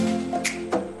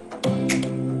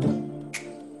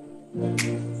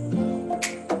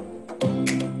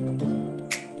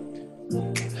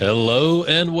Hello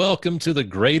and welcome to the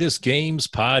Greatest Games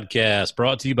podcast,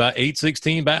 brought to you by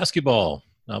 816 Basketball.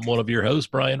 I'm one of your hosts,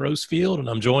 Brian Rosefield, and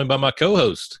I'm joined by my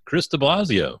co-host, Chris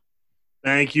DeBlasio.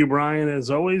 Thank you, Brian. As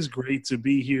always, great to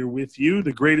be here with you.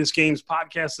 The Greatest Games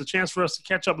podcast, a chance for us to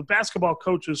catch up with basketball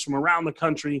coaches from around the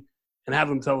country and have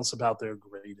them tell us about their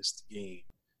greatest game.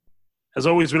 As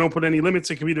always, we don't put any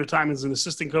limits. It can be their time as an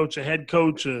assistant coach, a head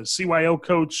coach, a CYO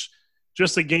coach,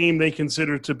 just a game they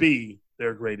consider to be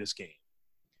their greatest game.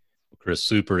 Chris,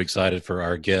 super excited for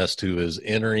our guest who is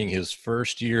entering his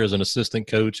first year as an assistant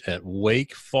coach at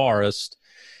Wake Forest.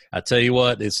 I tell you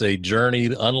what, it's a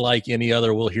journey unlike any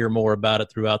other. We'll hear more about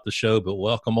it throughout the show, but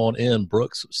welcome on in,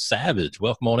 Brooks Savage.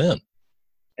 Welcome on in.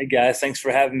 Hey, guys. Thanks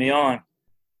for having me on.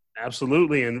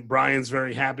 Absolutely, and Brian's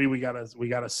very happy. We got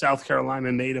a South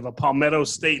Carolina native, a Palmetto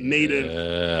State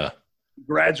native,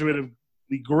 graduate of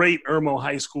the great Irmo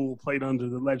High School, played under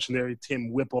the legendary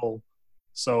Tim Whipple.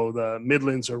 So the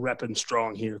Midlands are repping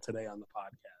strong here today on the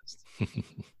podcast.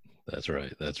 That's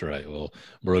right. Well,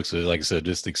 Brooks, like I said,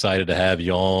 just excited to have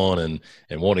you on and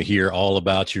want to hear all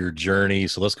about your journey.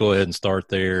 So let's go ahead and start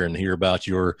there and hear about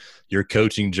your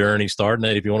coaching journey. Starting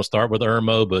at, if you want to start with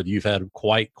Irmo, but you've had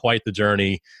quite the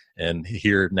journey and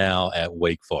here now at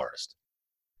Wake Forest.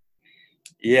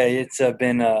 Yeah, it's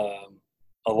been a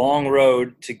long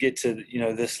road to get to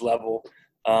this level.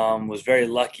 Was very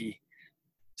lucky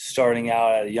starting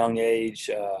out at a young age.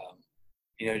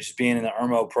 Just being in the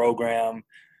Irmo program,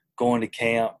 going to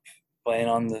camp, playing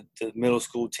on the middle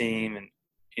school team.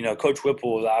 And, Coach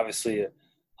Whipple was obviously a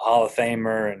Hall of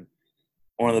Famer and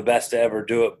one of the best to ever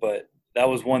do it. But that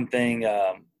was one thing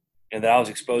that I was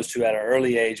exposed to at an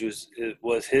early age it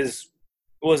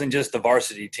wasn't just the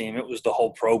varsity team. It was the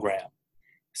whole program.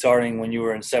 Starting when you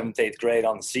were in 7th, 8th grade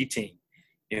on the C team,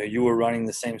 you were running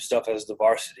the same stuff as the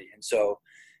varsity. And so,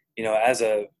 as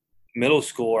a middle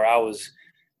schooler, I was,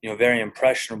 very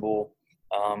impressionable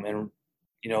and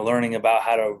learning about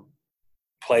how to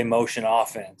play motion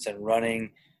offense and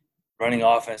running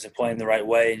offense and playing the right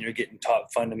way, and you're getting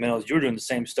taught fundamentals. You were doing the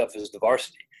same stuff as the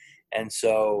varsity. And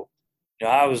so,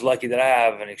 I was lucky that I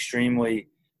have an extremely,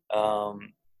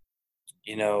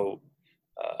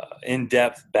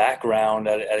 in-depth background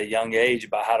at a young age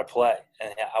about how to play.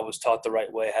 And I was taught the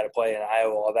right way how to play, and I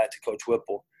owe all that to Coach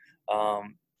Whipple.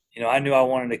 I knew I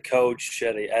wanted to coach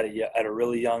at a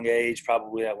really young age,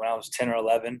 probably when I was 10 or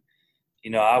 11.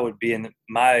 I would be in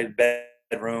my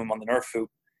bedroom on the Nerf hoop,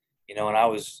 and I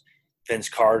was Vince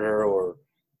Carter or,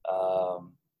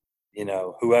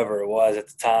 whoever it was at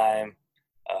the time.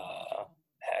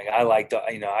 I liked,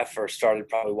 I first started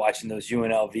probably watching those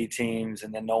UNLV teams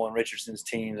and then Nolan Richardson's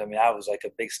teams. I mean, I was like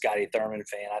a big Scotty Thurman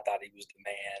fan. I thought he was the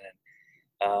man.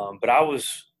 And but I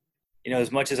was,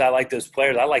 as much as I like those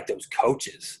players, I like those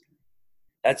coaches.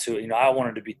 That's who, I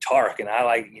wanted to be Tark, and I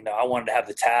wanted to have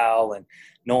the towel and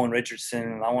Nolan Richardson,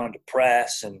 and I wanted to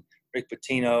press, and Rick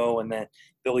Pitino, and then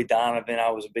Billy Donovan I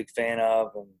was a big fan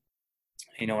of. And,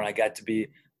 when I got to be a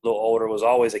little older, was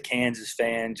always a Kansas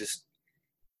fan. Just,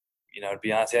 to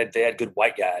be honest, they had good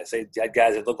white guys. They had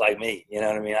guys that looked like me. You know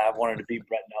what I mean? I wanted to beat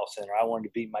Brett Nelson, or I wanted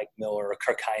to beat Mike Miller or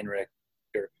Kirk Heinrich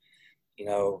or,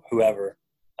 whoever.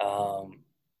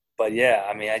 But, yeah,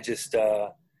 I mean, I just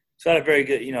so I had a very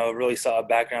good, really solid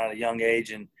background at a young age.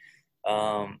 And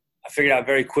I figured out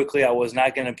very quickly I was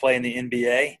not going to play in the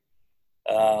NBA.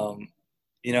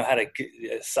 Had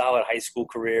a solid high school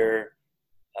career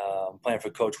playing for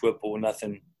Coach Whipple.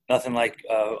 Nothing like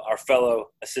our fellow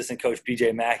assistant coach,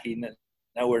 B.J. Mackey,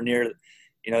 nowhere near,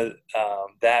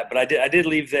 that. But I did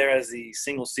leave there as the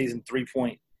single season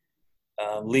 3-point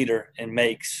leader in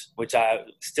makes, which I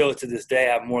still to this day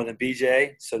have more than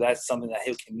BJ. So that's something that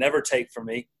he can never take from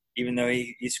me, even though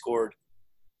he scored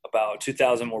about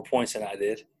 2,000 more points than I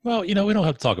did. Well, we don't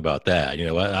have to talk about that.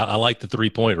 I like the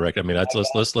 3-point record. I mean,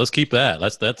 let's keep that.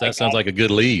 That sounds like a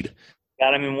good lead.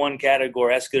 Got him in one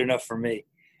category. That's good enough for me.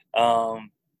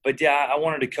 But yeah, I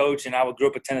wanted to coach, and I grew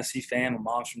up a Tennessee fan. My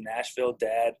mom's from Nashville.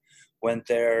 Dad went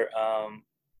there.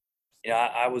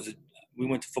 We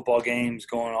went to football games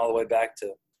going all the way back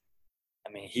to,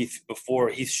 Heath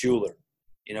Schuler,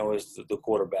 was the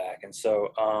quarterback. And so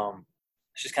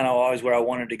it's just kind of always where I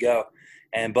wanted to go.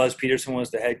 And Buzz Peterson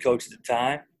was the head coach at the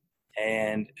time.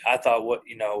 And I thought what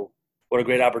a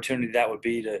great opportunity that would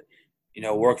be to,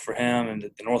 work for him and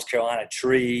the North Carolina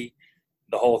tree,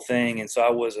 the whole thing. And so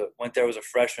I went there as a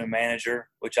freshman manager,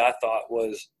 which I thought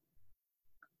was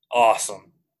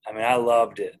awesome. I mean, I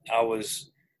loved it.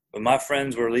 When my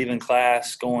friends were leaving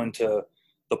class, going to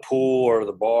the pool or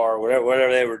the bar,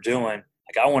 whatever they were doing,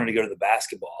 like I wanted to go to the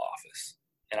basketball office,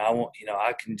 and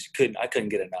I couldn't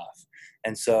get enough.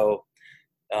 And so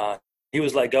he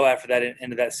was let go after that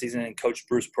end of that season, and Coach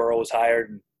Bruce Pearl was hired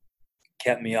and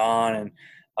kept me on, and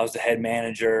I was the head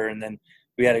manager, and then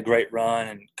we had a great run.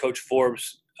 And Coach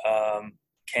Forbes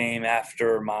came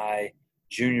after my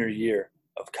junior year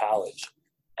of college,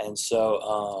 and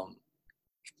so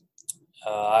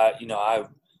I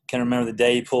can remember the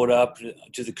day he pulled up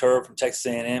to the curb from Texas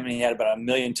A&M, and he had about 1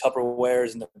 million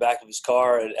Tupperwares in the back of his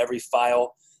car at every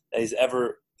file that he's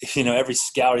ever, every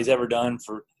scout he's ever done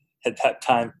for at that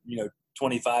time,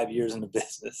 25 years in the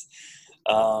business.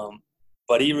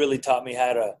 But he really taught me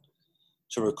how to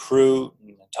recruit,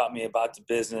 and taught me about the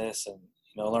business, and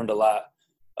learned a lot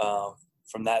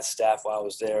from that staff while I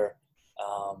was there.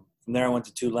 From there, I went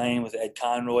to Tulane with Ed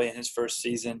Conroy in his first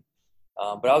season.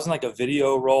 But I was in like a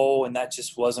video role, and that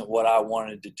just wasn't what I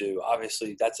wanted to do.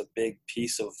 Obviously, that's a big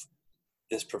piece of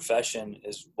this profession,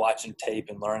 is watching tape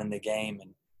and learning the game.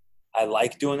 And I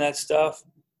like doing that stuff,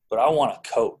 but I want to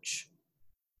coach.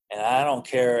 And I don't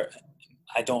care.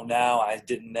 I don't now. I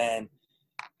didn't then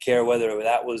care whether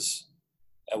that was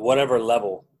at whatever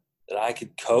level that I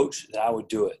could coach, that I would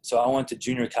do it. So I went to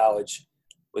junior college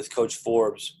with Coach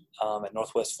Forbes at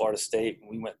Northwest Florida State.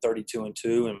 We went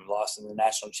 32-2 and lost in the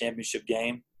national championship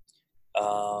game.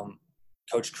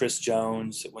 Coach Chris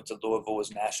Jones went to Louisville,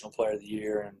 was National Player of the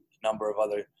Year, and a number of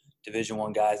other Division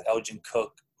I guys. Elgin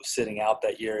Cook was sitting out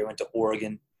that year. He went to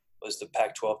Oregon, was the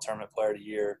Pac-12 Tournament Player of the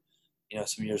Year,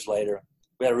 some years later.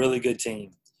 We had a really good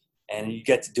team, and you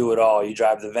get to do it all. You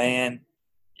drive the van,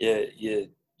 you're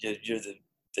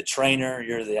the trainer,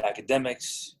 you're the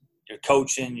academics, you're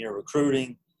coaching, you're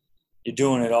recruiting, you're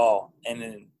doing it all. And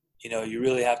then, you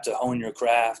really have to hone your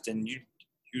craft, and you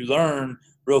learn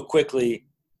real quickly,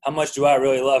 how much do I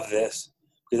really love this?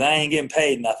 Because I ain't getting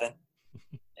paid nothing.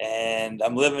 And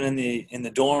I'm living in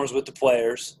the dorms with the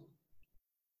players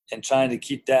and trying to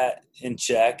keep that in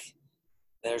check.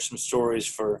 There's some stories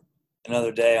for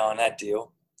another day on that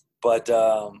deal. But,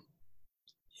 and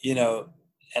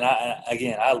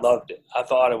I loved it. I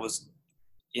thought it was,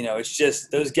 it's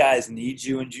just those guys need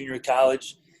you in junior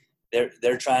college.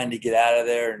 They're trying to get out of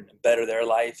there and better their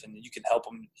life, and you can help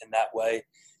them in that way.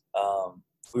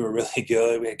 We were really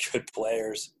good. We had good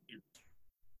players.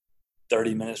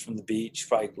 30 minutes from the beach,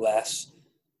 probably less.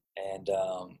 And,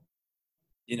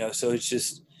 so it's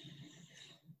just,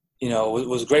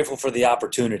 was grateful for the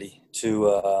opportunity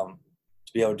to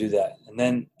be able to do that. And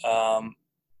then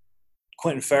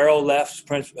Quentin Farrell left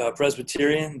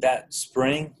Presbyterian that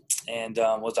spring, and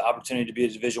was the opportunity to be a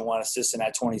Division I assistant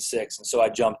at 26. And so I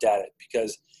jumped at it,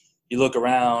 because you look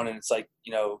around and it's like,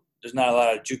 there's not a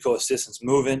lot of JUCO assistants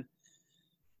moving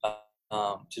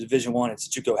to Division I. It's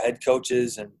JUCO head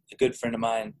coaches, and a good friend of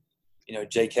mine,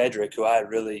 Jake Hedrick, who I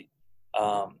really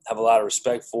have a lot of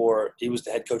respect for. He was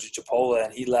the head coach at Chipola,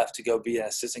 and he left to go be an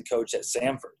assistant coach at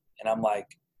Samford. And I'm like,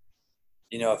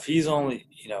 if he's only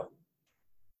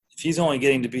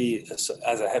getting to be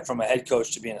from a head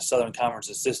coach to being a Southern Conference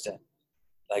assistant,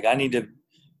 like, I need to,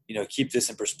 keep this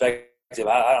in perspective.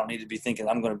 I don't need to be thinking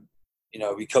I'm going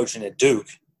to, be coaching at Duke,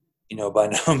 by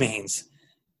no means.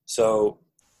 So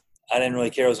I didn't really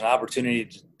care. It was an opportunity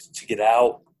to get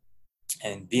out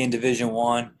and be in Division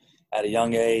I at a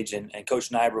young age. And Coach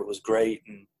Nybert was great.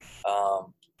 And,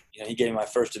 he gave me my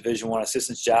first Division I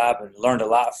assistant's job, and learned a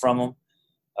lot from him.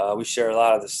 We share a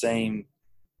lot of the same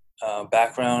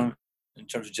background in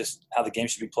terms of just how the game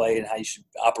should be played and how you should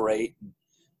operate.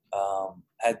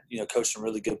 Had coached some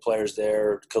really good players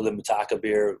there. Khalid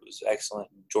Matakabir was excellent.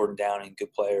 Jordan Downing,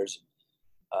 good players.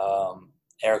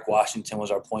 Eric Washington was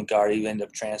our point guard. He ended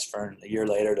up transferring a year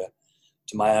later to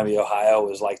Miami, Ohio. It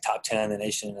was like top 10 in the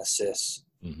nation in assists.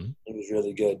 Mm-hmm. He was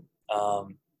really good.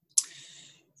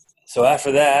 So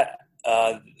after that,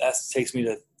 that takes me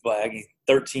to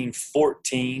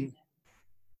 13-14.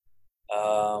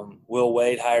 Will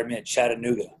Wade hired me at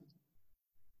Chattanooga,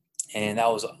 and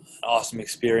that was an awesome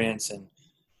experience, and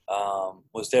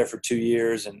was there for 2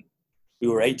 years. And we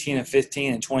were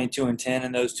 18-15 and 22-10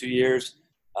 in those 2 years.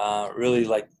 Really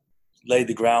laid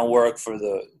the groundwork for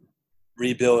the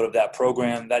rebuild of that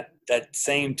program. That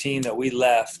same team that we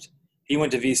left, he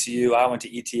went to VCU, I went to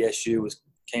ETSU,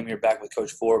 came here back with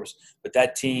Coach Forbes. But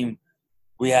that team,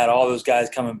 we had all those guys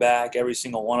coming back, every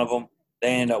single one of them.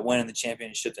 They ended up winning the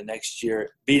championship the next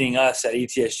year, beating us at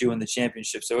ETSU in the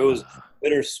championship. So it was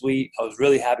bittersweet. I was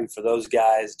really happy for those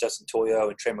guys, Justin Toyo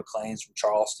and Trey McClains from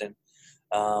Charleston.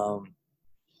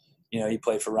 He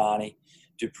played for Ronnie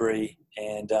Dupree,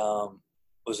 and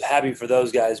was happy for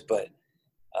those guys. But,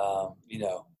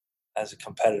 as a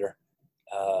competitor,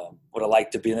 would have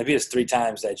liked to be. And they beat us 3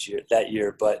 times that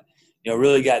year. But,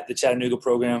 really got the Chattanooga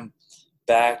program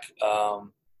back.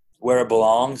 where it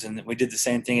belongs. And we did the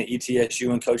same thing at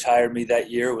ETSU, and Coach hired me that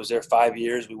year. Was there 5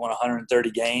 years. We won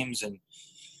 130 games and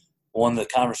won the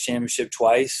conference championship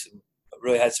twice.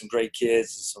 Really had some great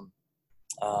kids and some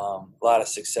a lot of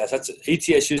success.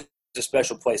 ETSU is a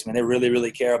special place, man. They really,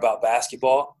 really care about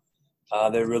basketball.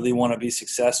 They really want to be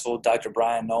successful. Dr.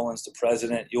 Brian Nolan's the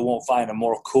president. You won't find a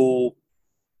more cool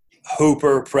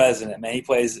hooper president, man.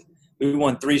 We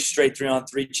won 3 straight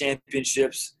 3-on-3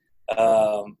 championships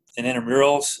in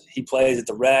intramurals. He plays at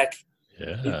the Rec.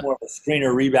 Yeah. He's more of a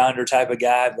screener, rebounder type of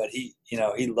guy, but he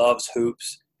loves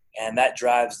hoops, and that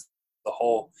drives the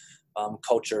whole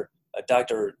culture.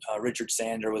 Dr. Richard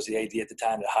Sander was the AD at the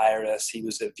time that hired us. He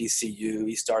was at VCU.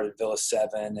 He started Villa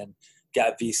 7 and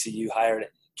got VCU, hired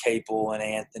Capel and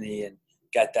Anthony, and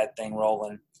got that thing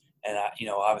rolling. And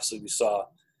obviously we saw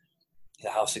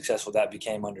how successful that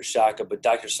became under Shaka. But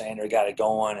Dr. Sander got it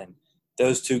going, and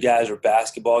those 2 guys are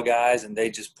basketball guys, and they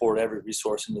just poured every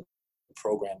resource into the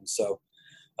program. And so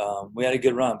we had a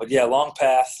good run. But, yeah, long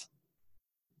path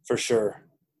for sure,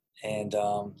 and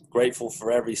grateful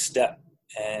for every step.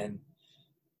 And,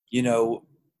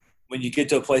 when you get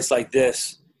to a place like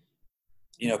this,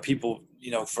 people,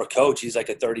 for a coach, he's like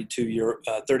a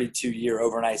 32-year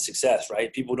overnight success,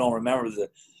 right? People don't remember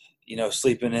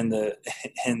sleeping in the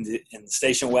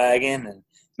station wagon and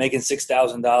making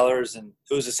 $6,000. And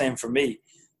it was the same for me.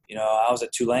 I was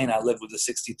at Tulane. I lived with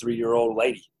a 63-year-old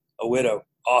lady, a widow,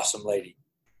 awesome lady.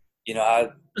 I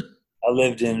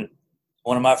lived in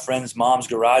one of my friend's mom's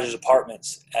garage's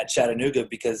apartments at Chattanooga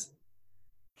because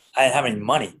I didn't have any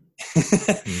money.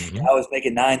 Mm-hmm. I was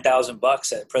making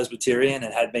 $9,000 at Presbyterian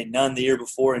and had made none the year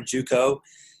before in JUCO.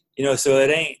 So it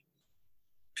ain't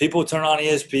 – people turn on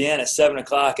ESPN at 7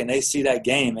 o'clock and they see that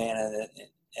game, man,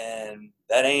 and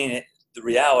that ain't the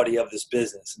reality of this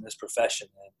business and this profession.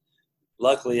 And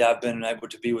luckily, I've been able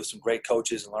to be with some great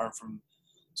coaches and learn from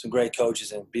some great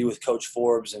coaches and be with Coach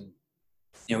Forbes, and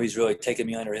he's really taken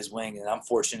me under his wing, and I'm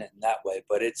fortunate in that way.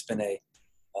 But it's been a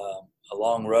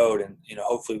long road, and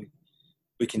hopefully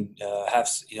we can have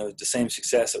the same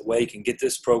success at Wake and get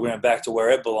this program back to where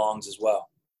it belongs as well.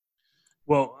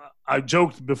 Well, I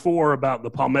joked before about the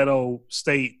Palmetto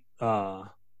State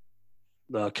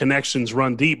the connections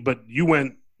run deep, but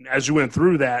as you went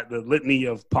through that, the litany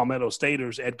of Palmetto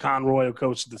Staters, Ed Conroy, who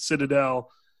coached at the Citadel.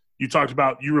 You talked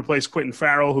about you replaced Quentin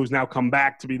Farrell, who's now come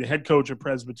back to be the head coach at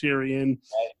Presbyterian,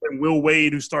 and Will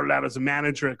Wade, who started out as a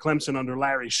manager at Clemson under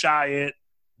Larry Shyatt.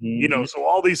 Mm-hmm. So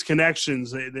all these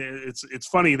connections, it's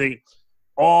funny.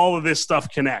 All of this stuff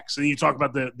connects. And you talk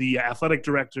about the athletic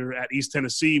director at East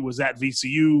Tennessee was at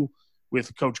VCU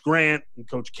with Coach Grant and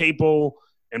Coach Capel.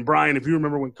 And Brian, if you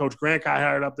remember when Coach Grant got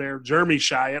hired up there, Jeremy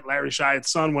Shyatt, Larry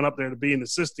Shyatt's son, went up there to be an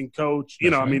assistant coach.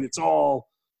 Right. I mean,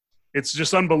 it's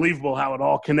just unbelievable how it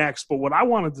all connects. But what I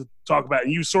wanted to talk about,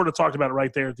 and you sort of talked about it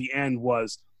right there at the end,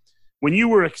 was when you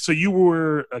were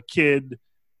a kid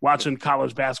watching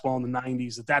college basketball in the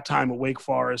 90s, at that time at Wake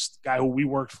Forest, guy who we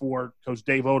worked for, Coach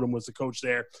Dave Odom was the coach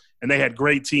there, and they had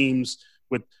great teams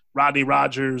with Rodney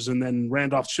Rogers and then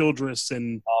Randolph Childress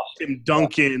and Tim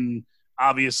Duncan,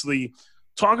 obviously.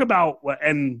 Talk about,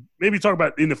 and maybe talk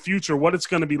about in the future, what it's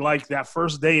going to be like that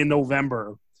first day in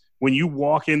November when you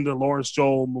walk into Lawrence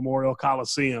Joel Memorial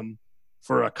Coliseum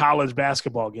for a college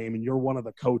basketball game and you're one of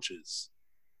the coaches.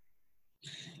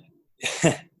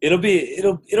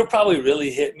 It'll probably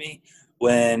really hit me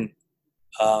when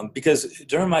because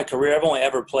during my career I've only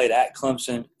ever played at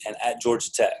Clemson and at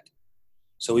Georgia Tech.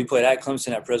 So we played at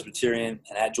Clemson, at Presbyterian,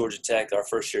 and at Georgia Tech our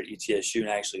first year at ETSU, and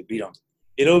actually beat them.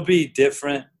 It'll be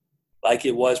different, like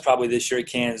it was probably this year at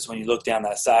Kansas when you look down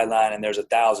that sideline and there's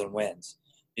 1,000 wins.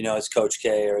 It's Coach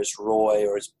K or it's Roy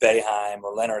or it's Boeheim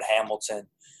or Leonard Hamilton,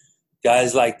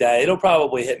 guys like that. It'll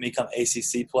probably hit me come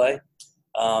ACC play.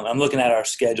 I'm looking at our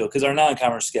schedule because our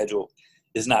non-conference schedule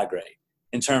is not great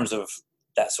in terms of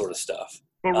that sort of stuff.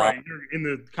 Well, right. In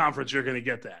the conference, you're going to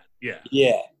get that. Yeah.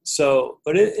 Yeah. So,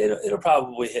 but it'll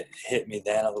probably hit me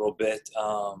then a little bit.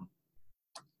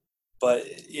 But,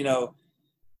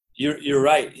 you're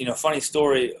right. Funny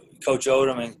story, Coach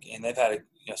Odom, and they've had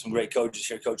some great coaches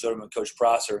here, Coach Odom and Coach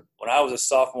Prosser. When I was a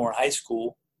sophomore in high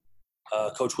school,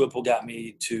 Coach Whipple got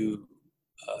me to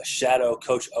shadow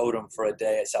Coach Odom for a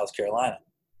day at South Carolina.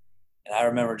 And I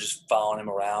remember just following him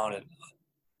around. And,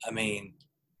 I mean,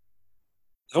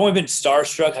 I've only been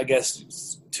starstruck, I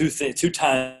guess, two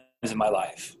times in my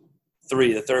life.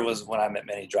 3. The third was when I met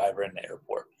Minnie Driver in the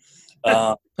airport.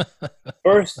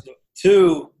 First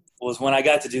 2 was when I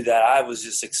got to do that. I was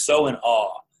just so in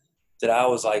awe that I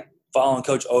was following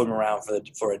Coach Odom around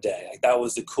for a day. That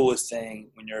was the coolest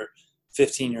thing when you're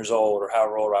 15 years old or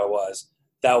however old I was.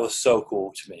 That was so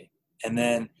cool to me. And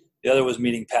then The other was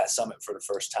meeting Pat Summitt for the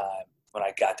first time when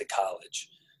I got to college.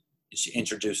 And she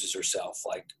introduces herself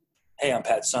like, "Hey, I'm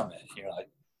Pat Summitt." And you're like,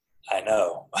 "I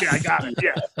know." Yeah, I got it.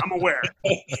 Yeah, I'm aware.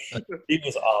 He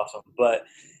was awesome. But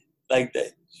like,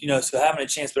 so having a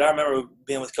chance. But I remember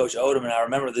being with Coach Odom, and I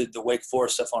remember the Wake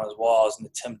Forest stuff on his walls and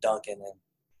the Tim Duncan. And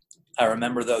I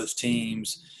remember those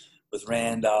teams with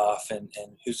Randolph and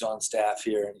who's on staff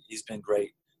here. And he's been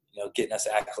great, getting us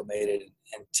acclimated.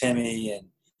 And Timmy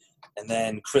and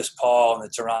then Chris Paul and the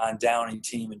Teron Downing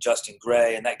team and Justin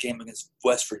Gray and that game against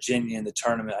West Virginia in the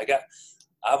tournament.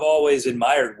 I've always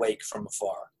admired Wake from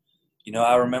afar.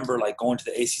 I remember like going to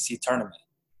the ACC tournament,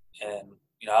 and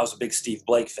I was a big Steve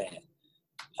Blake fan.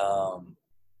 And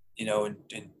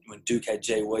when Duke had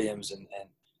Jay Williams and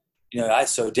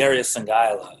so Darius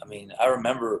Sangaila. I mean, I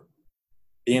remember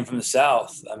being from the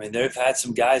South. I mean, they've had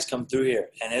some guys come through here,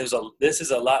 and this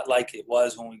is a lot like it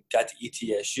was when we got to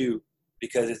ETSU,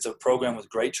 because it's a program with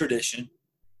great tradition.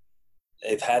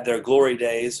 They've had their glory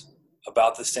days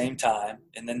about the same time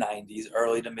in the 90s,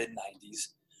 early to mid-90s.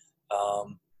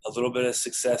 A little bit of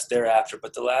success thereafter,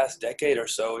 but the last decade or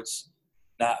so, it's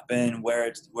not been where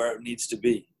it needs to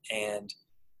be. And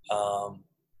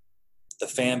the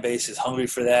fan base is hungry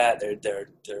for that. They're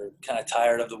kind of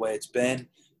tired of the way it's been.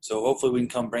 So hopefully we can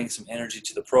come bring some energy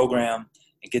to the program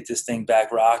and get this thing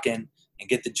back rocking and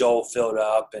get the Joel filled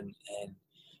up and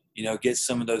get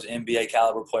some of those NBA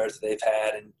caliber players that they've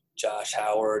had and Josh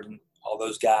Howard and all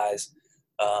those guys,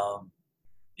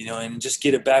 and just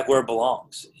get it back where it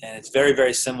belongs. And it's very,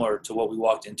 very similar to what we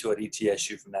walked into at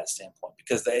ETSU from that standpoint,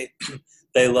 because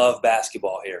they love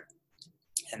basketball here,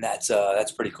 and that's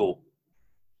pretty cool.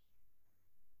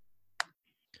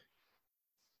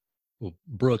 Well,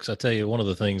 Brooks, I tell you, one of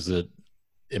the things that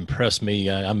impressed me,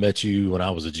 I met you when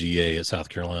I was a GA at South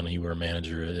Carolina. You were a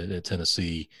manager at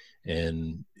Tennessee,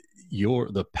 and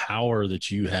the power that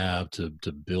you have to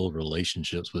build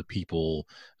relationships with people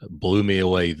blew me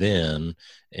away then.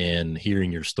 And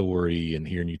hearing your story and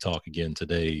hearing you talk again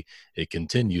today, it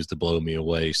continues to blow me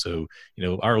away. So,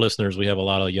 our listeners, we have a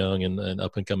lot of young and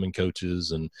up and coming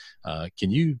coaches. And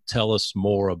can you tell us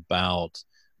more about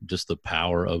just the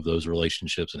power of those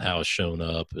relationships and how it's shown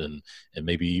up, and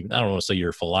maybe even, I don't want to say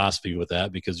your philosophy with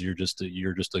that, because you're just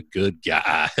a good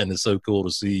guy, and it's so cool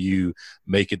to see you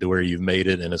make it to where you've made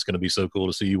it, and it's going to be so cool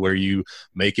to see you where you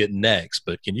make it next.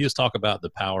 But can you just talk about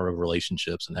the power of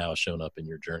relationships and how it's shown up in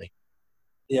your journey?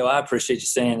 Yeah, well, I appreciate you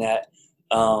saying that.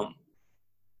 I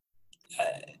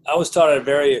was taught I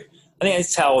think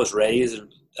that's how I was raised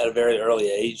at a very early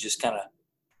age, just kind of,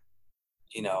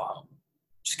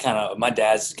 my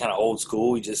dad's kind of old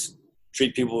school. He just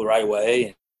treat people the right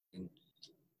way and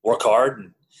work hard,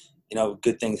 and,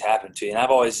 good things happen to you. And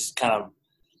I've always just kind of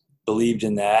believed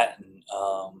in that. And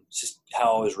just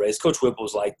how I was raised. Coach Whipple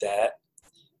was like that,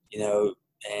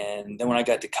 and then when I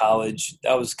got to college,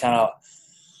 that was kind of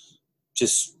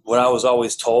just what I was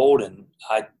always told. And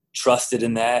I trusted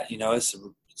in that. It's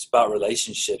about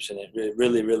relationships, and it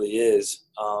really, really is.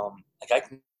 I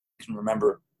can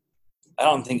remember, I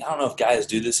don't know if guys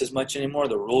do this as much anymore.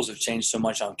 The rules have changed so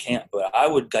much on camp, but I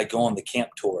would go on the camp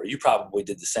tour. You probably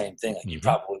did the same thing. You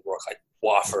probably worked like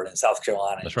Wofford in South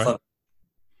Carolina. That's right.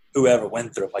 Whoever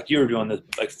went through, you were doing this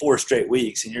 4 straight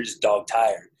weeks, and you're just dog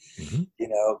tired. Mm-hmm.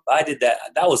 I did that.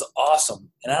 That was awesome.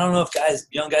 And I don't know if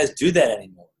young guys do that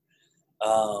anymore.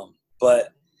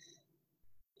 But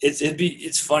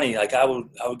it's funny. I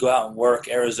would go out and work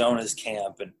Arizona's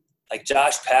camp, and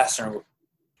Josh Pastner,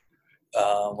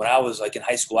 when I was in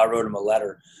high school, I wrote him a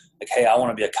letter hey, I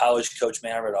want to be a college coach,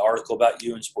 man. I read an article about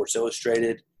you in Sports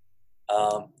Illustrated.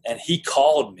 And he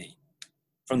called me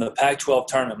from the Pac-12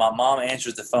 tournament. My mom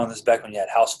answers the phone. This is back when you had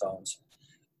house phones.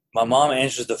 My mom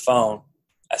answers the phone.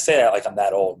 I say that like I'm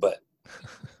that old, but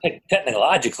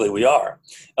technologically we are.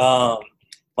 My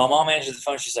mom answers the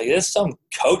phone. She's like, "This is some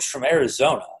coach from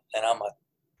Arizona." And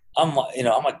I'm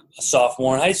like a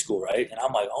sophomore in high school, right? And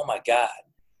I'm like, "Oh my God."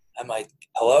 I'm like,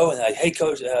 "Hello?" And like, "Hey,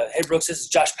 coach, hey, Brooks, this is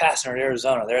Josh Pastner at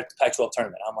Arizona. They're at the Pac-12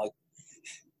 tournament." I'm like,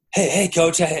 hey,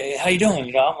 coach, hey, how you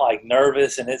doing? I'm like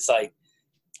nervous, and it's like,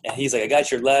 and he's like, "I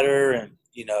got your letter, and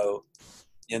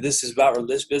this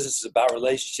business is about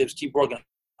relationships. Keep working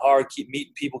hard, keep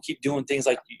meeting people, keep doing things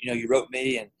like you wrote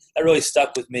me," and that really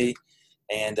stuck with me.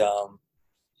 And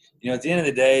at the end of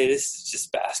the day, this is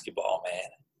just basketball, man.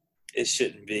 It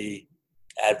shouldn't be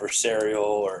adversarial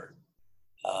or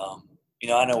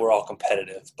I know we're all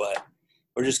competitive, but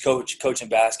we're just coaching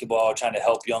basketball, trying to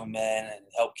help young men and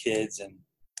help kids. And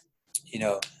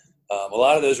a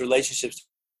lot of those relationships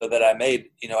that I made,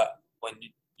 when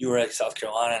you were at South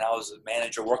Carolina and I was a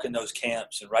manager working those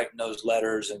camps and writing those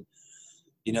letters, and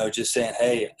just saying,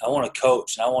 hey, I want to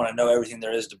coach and I want to know everything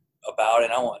there is about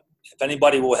it. And if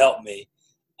anybody will help me,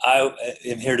 I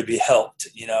am here to be helped,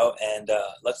 and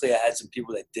luckily I had some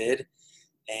people that did.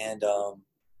 And,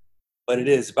 but it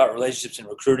is about relationships and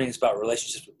recruiting. It's about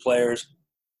relationships with players,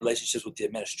 relationships with the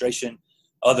administration,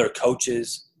 other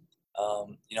coaches.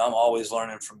 I'm always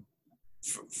learning from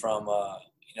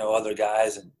other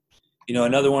guys. And,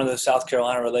 another one of those South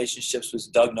Carolina relationships was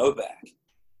Doug Novak.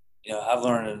 I've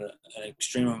learned an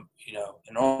extreme,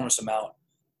 enormous amount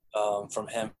from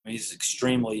him. He's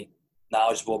extremely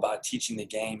knowledgeable about teaching the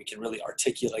game. He can really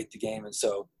articulate the game. And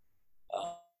so,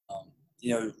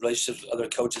 relationships with other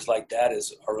coaches like that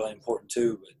are really important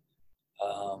too. But,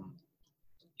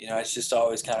 it's just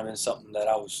always kind of been something that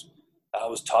I was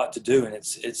taught to do, and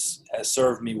has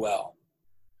served me well.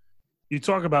 You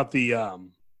talk about the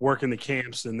work in the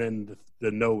camps and then the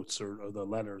notes or the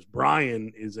letters.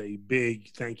 Brian is a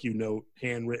big thank you note,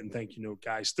 handwritten thank you note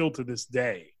guy still to this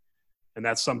day. And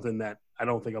that's something that I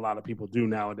don't think a lot of people do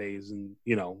nowadays in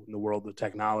the world of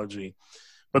technology.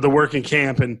 But the work in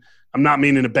camp, and I'm not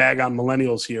meaning to bag on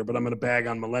millennials here, but I'm going to bag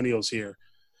on millennials here.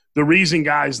 The reason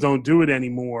guys don't do it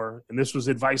anymore, and this was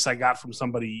advice I got from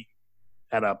somebody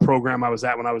at a program I was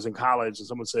at when I was in college, and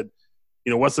someone said,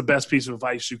 what's the best piece of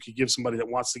advice you could give somebody that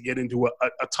wants to get into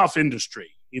a tough industry,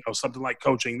 something like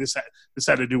coaching? This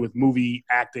had to do with movie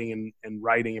acting and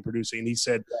writing and producing. And he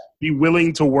said, be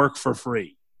willing to work for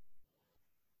free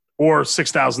or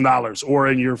 $6,000 or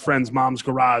in your friend's mom's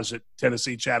garage at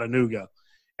Tennessee Chattanooga.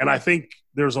 And I think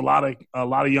there's a lot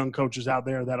of young coaches out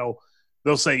there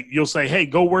you'll say, hey,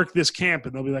 go work this camp.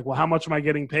 And they'll be like, well, how much am I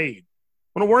getting paid?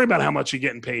 Well, don't worry about how much you're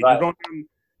getting paid. Right.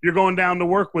 You're going down to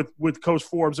work with Coach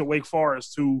Forbes at Wake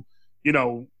Forest, who,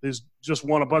 has just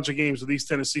won a bunch of games with East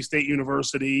Tennessee State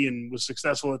University and was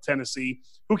successful at Tennessee.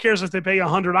 Who cares if they pay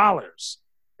 $100?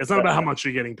 It's not about how much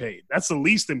you're getting paid. That's the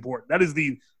least important. That is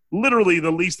literally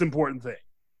the least important thing.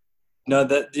 No,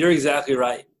 you're exactly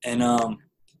right. And,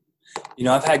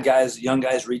 I've had young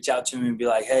guys reach out to me and be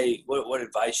like, hey, what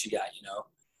advice you got,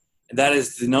 And that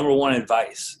is the number one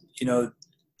advice.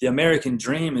 The American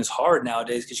dream is hard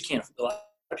nowadays because a lot of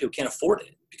people can't afford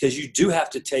it, because you do have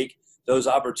to take those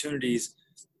opportunities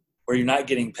where you're not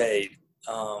getting paid,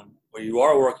 where you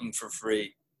are working for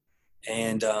free.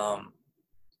 And, I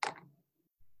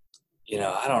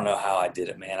don't know how I did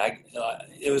it, man.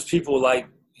 It was people like,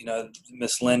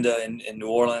 Miss Linda in New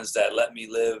Orleans that let me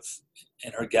live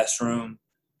in her guest room.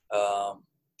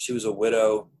 She was a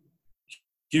widow,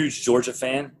 huge Georgia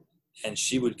fan, and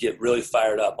she would get really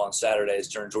fired up on Saturdays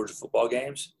during Georgia football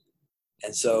games.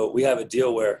 And so we have a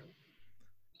deal where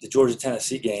the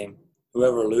Georgia-Tennessee game,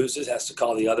 whoever loses has to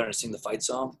call the other and sing the fight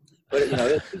song. But,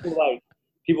 there's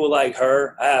people like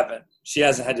her. She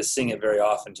hasn't had to sing it very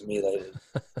often to me lately.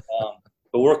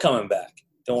 But we're coming back.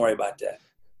 Don't worry about that.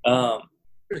 But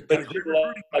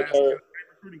people like her,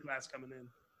 recruiting class coming in.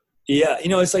 Yeah,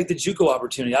 it's like the JUCO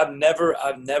opportunity. I've never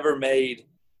made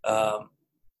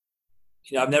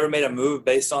I've never made a move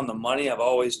based on the money. I've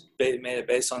always made it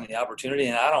based on the opportunity,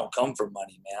 and I don't come from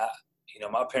money, man.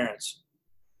 My parents,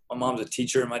 my mom's a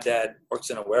teacher and my dad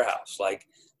works in a warehouse. So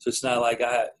it's not like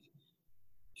I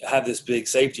have this big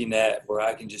safety net where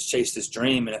I can just chase this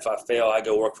dream, and if I fail, I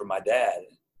go work for my dad.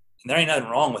 And there ain't nothing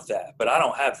wrong with that, but I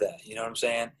don't have that. You know what I'm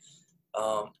saying?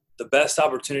 The best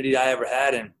opportunity I ever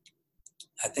had, and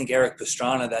I think Eric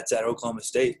Pastrana, that's at Oklahoma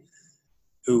State,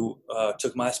 who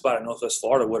took my spot at Northwest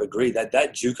Florida, would agree that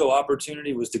JUCO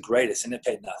opportunity was the greatest, and it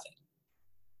paid nothing.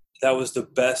 That was the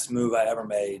best move I ever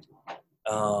made.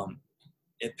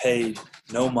 It paid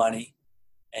no money,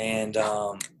 and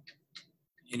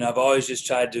I've always just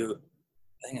tried to.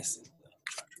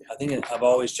 I've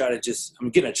always tried to just. I'm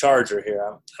getting a charger here.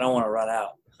 I don't want to run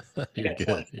out. You're good.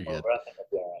 I think I'll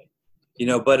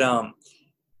be all right.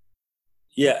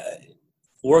 Yeah.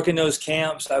 Working those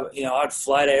camps, I'd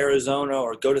fly to Arizona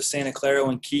or go to Santa Clara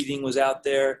when Keating was out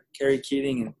there, Kerry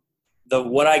Keating, and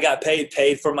what I got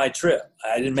paid for my trip.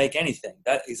 I didn't make anything.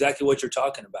 That's exactly what you're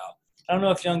talking about. I don't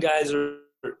know if young guys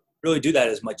really do that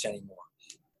as much anymore,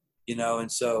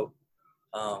 and so,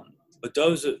 but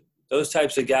those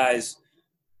types of guys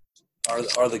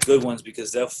are the good ones,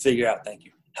 because they'll figure out,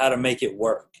 how to make it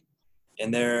work,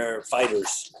 and they're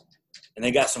fighters. And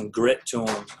they got some grit to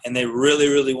them, and they really,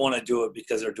 really want to do it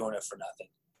because they're doing it for nothing.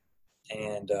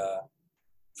 And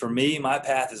for me, my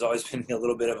path has always been a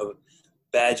little bit of a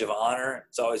badge of honor.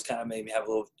 It's always kind of made me have a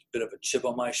little bit of a chip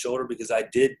on my shoulder, because I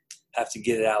did have to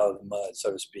get it out of the mud,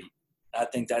 so to speak. And I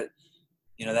think that,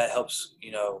 that helps,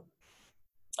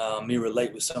 me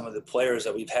relate with some of the players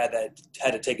that we've had that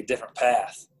had to take a different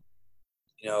path,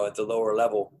 at the lower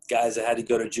level, guys that had to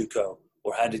go to JUCO,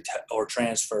 or had to or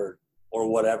transferred or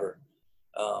whatever.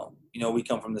 We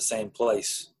come from the same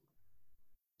place.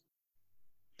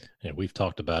 And we've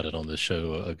talked about it on this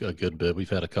show a good bit. We've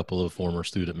had a couple of former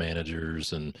student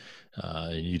managers, and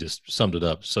you just summed it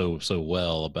up so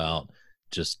well about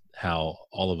just how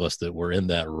all of us that were in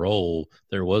that role,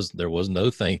 there was no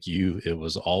thank you. It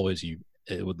was always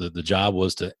the job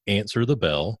was to answer the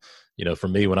bell. For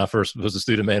me, when I first was a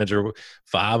student manager,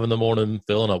 5 a.m,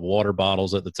 filling up water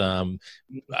bottles at the time,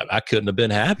 I couldn't have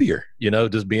been happier,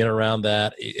 just being around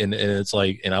that. And it's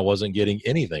like, and I wasn't getting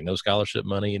anything, no scholarship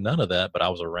money, none of that, but I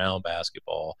was around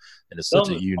basketball, and it's such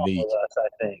a unique, I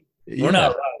think. Yeah. We're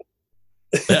not right.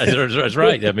 That's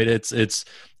right. I mean, it's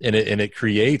and it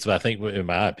creates, I think, in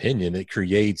my opinion, it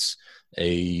creates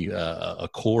a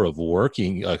core of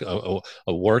working, a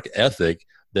work ethic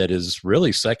that is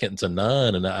really second to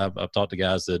none. And I've talked to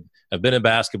guys that have been in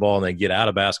basketball and they get out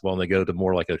of basketball and they go to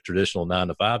more like a traditional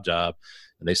 9-to-5 job.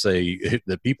 And they say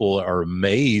that people are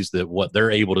amazed at what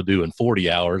they're able to do in 40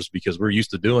 hours because we're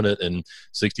used to doing it in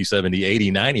 60, 70,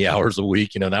 80, 90 hours a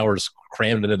week. Now we're just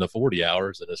cramming it into 40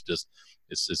 hours, and it's just,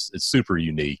 it's super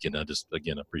unique. And I just,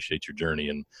 again, appreciate your journey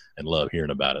and love hearing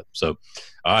about it. So,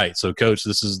 all right. So Coach,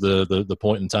 this is the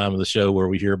point in time of the show where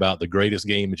we hear about the greatest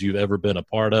game that you've ever been a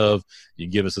part of. You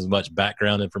give us as much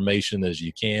background information as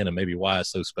you can and maybe why it's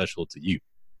so special to you.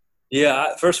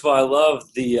 Yeah. First of all, I love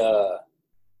the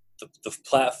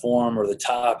platform or the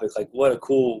topic. Like, what a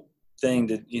cool thing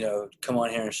to, come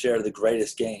on here and share the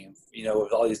greatest game,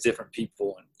 with all these different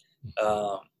people. And,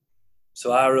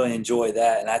 so I really enjoy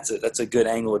that. And that's a good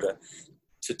angle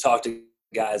to talk to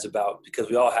guys about, because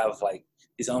we all have like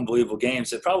these unbelievable games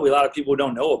that probably a lot of people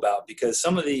don't know about, because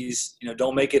some of these,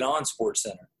 don't make it on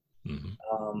SportsCenter.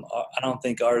 Mm-hmm. I don't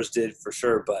think ours did for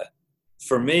sure, but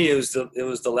for me, it was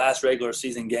the last regular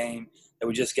season game that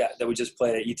we just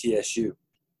played at ETSU.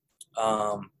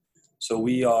 So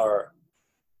we are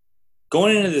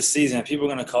going into this season.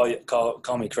 People are going to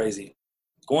call me crazy.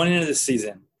 Going into this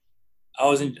season, I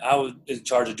was in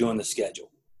charge of doing the schedule.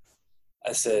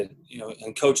 I said,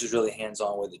 and coach is really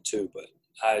hands-on with it too, but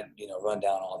I, run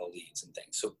down all the leads and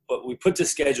things. So, but we put the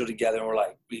schedule together, and we're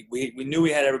like, we knew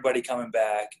we had everybody coming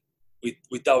back. We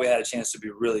thought we had a chance to be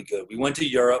really good. We went to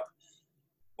Europe.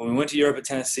 When we went to Europe at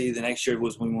Tennessee, the next year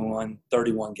was when we won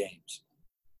 31 games.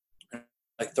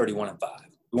 Like 31-5.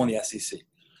 We won the SEC.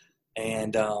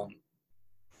 And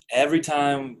every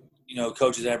time,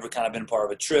 coach has ever kind of been part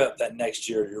of a trip, that next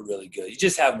year you're really good. You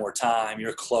just have more time.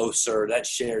 You're closer. That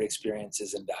shared experience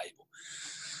is invaluable.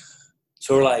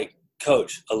 So we're like,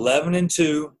 Coach,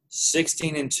 11-2,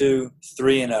 16-2,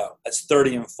 3-0. That's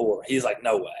 30-4. He's like,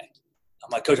 no way. I'm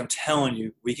like, Coach, I'm telling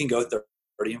you, we can go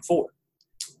 30-4.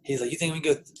 He's like, you think we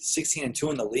can go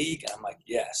 16-2 in the league? And I'm like,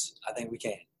 yes, I think we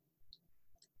can.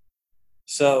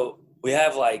 So we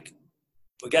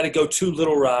got to go to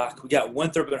Little Rock. We got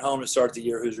Winthrop at home to start the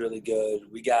year, who's really good.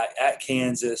 We got at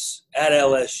Kansas, at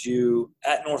LSU,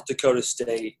 at North Dakota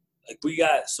State. Like, we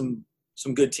got some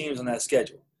good teams on that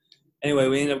schedule. Anyway,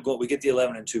 we end up we get the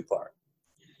 11-2 part.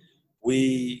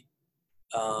 We're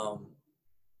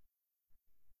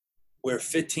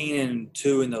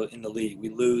 15-2 in the league. We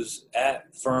lose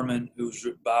at Furman,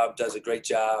 Bob does a great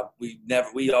job.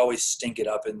 We always stink it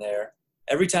up in there.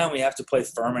 Every time we have to play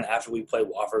Furman after we play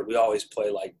Wofford, we always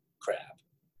play like crap.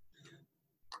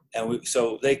 And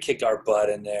so they kicked our butt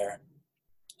in there.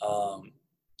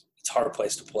 It's a hard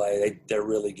place to play. They're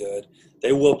really good.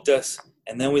 They whooped us,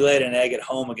 and then we laid an egg at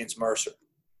home against Mercer.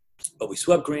 But we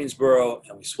swept Greensboro,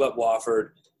 and we swept Wofford.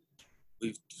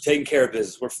 We've taken care of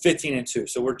business. We're 15-2,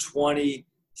 so we're 26-4.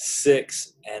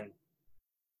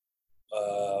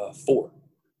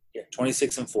 Yeah,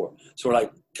 26-4. So we're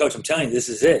like, Coach, I'm telling you, this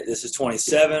is it. This is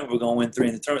 27. We're going to win 3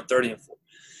 in the tournament, 30-4.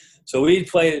 So we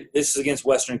played. This is against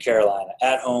Western Carolina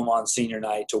at home on senior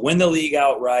night to win the league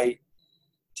outright,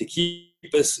 to keep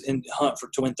us in hunt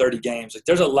to win 30 games. Like,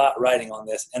 there's a lot riding on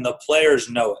this, and the players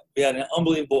know it. We had an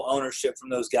unbelievable ownership from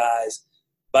those guys.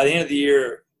 By the end of the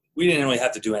year, we didn't really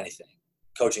have to do anything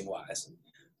coaching-wise.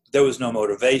 There was no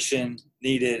motivation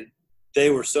needed. They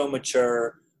were so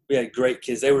mature. We had great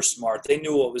kids. They were smart. They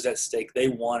knew what was at stake. They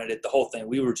wanted it, the whole thing.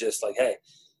 We were just like, hey,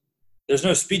 there's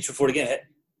no speech before the game.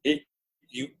 Hey,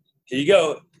 here you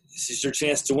go. This is your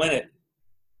chance to win it.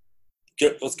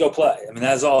 Let's go play. I mean,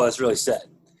 that's all that's really said.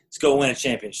 Let's go win a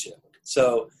championship.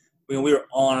 So we were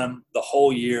on them the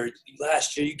whole year.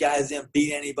 Last year, you guys didn't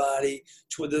beat anybody.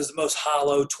 This is the most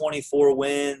hollow 24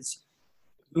 wins.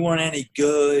 We weren't any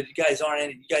good. You guys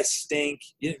stink.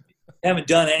 You haven't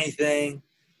done anything.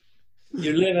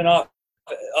 You're living off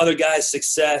other guys'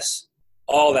 success,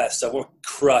 all that stuff. We're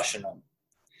crushing them.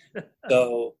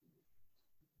 So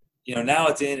now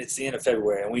it's the end of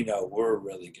February, and we know we're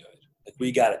really good. Like,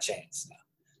 we got a chance now.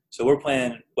 So we're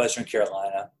playing Western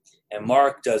Carolina, and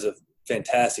Mark does a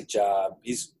fantastic job.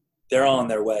 They're on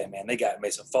their way, man. They got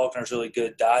Mason Faulkner's really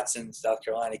good. Dotson, South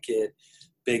Carolina kid,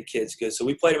 big kid's good. So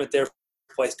we played them at their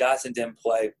place. Dotson didn't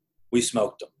play. We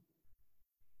smoked them.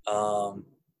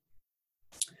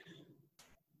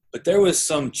 But there was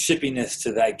some chippiness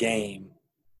to that game.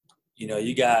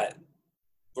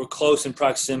 We're close in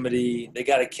proximity. They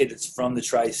got a kid that's from the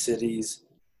Tri-Cities.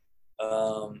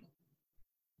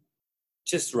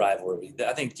 Just rivalry.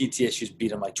 I think DTSU's beat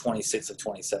them like 26 of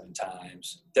 27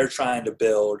 times. They're trying to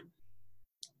build.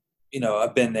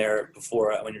 I've been there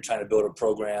before when you're trying to build a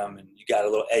program and you got a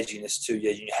little edginess to you.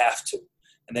 You have to,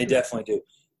 and they definitely do.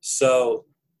 So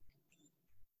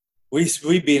we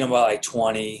beat them by like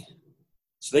 20.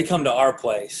 So they come to our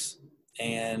place,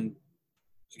 and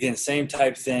again, same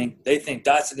type thing. They think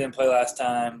Dotson didn't play last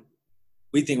time.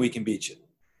 We think we can beat you.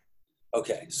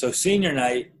 Okay, so senior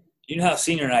night, you know how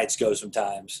senior nights go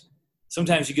sometimes.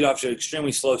 Sometimes you get off to an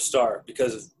extremely slow start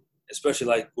because of, especially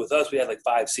like with us, we had like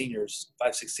 6 seniors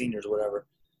or whatever.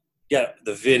 You got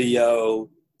the video.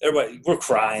 Everybody, we're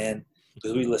crying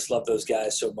because we just love those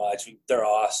guys so much. They're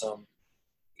awesome.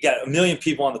 You got a million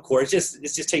people on the court. It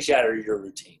just takes you out of your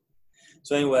routine.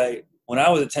 So anyway, when I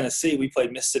was at Tennessee, we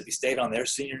played Mississippi State on their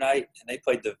senior night, and they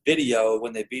played the video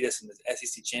when they beat us in the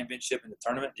SEC championship in the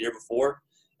tournament the year before,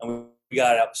 and we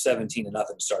got up 17-0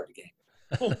 to start the game.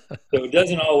 So it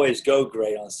doesn't always go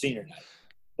great on senior night.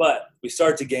 But we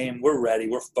start the game, we're ready,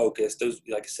 we're focused. Those,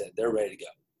 like I said, they're ready to go.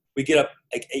 We get up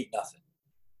like 8-0.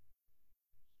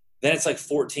 Then it's like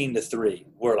 14-3.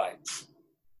 We're like,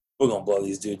 we're gonna blow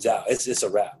these dudes out. It's a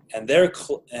wrap. And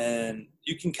and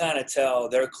you can kind of tell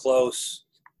they're close.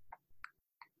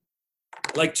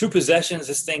 Like 2 possessions,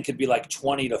 this thing could be like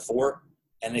 20-4,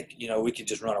 and we could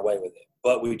just run away with it.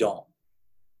 But we don't.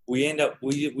 We end up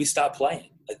we stop playing.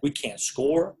 Like, we can't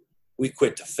score. We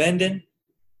quit defending.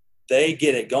 They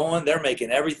get it going. They're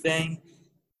making everything.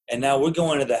 And now we're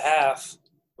going to the half.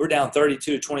 We're down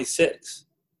 32-26.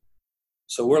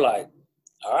 So we're like,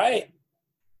 all right.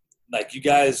 Like, you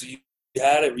guys, you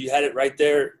had it right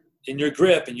there in your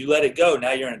grip, and you let it go.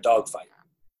 Now you're in a dogfight.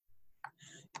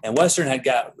 And Western had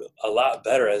got a lot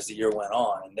better as the year went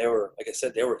on. And they were, like I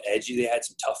said, they were edgy. They had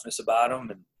some toughness about them.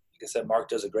 And like I said, Mark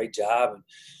does a great job. And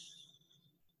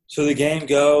so the game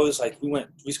goes, like,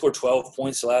 we scored 12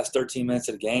 points the last 13 minutes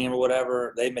of the game or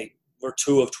whatever. We're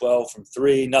 2 of 12 from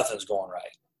 3. Nothing's going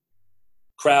right.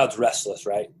 Crowd's restless,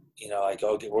 right? Like,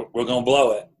 okay, we're going to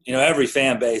blow it. Every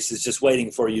fan base is just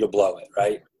waiting for you to blow it,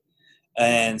 right?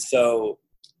 And so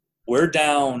we're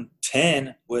down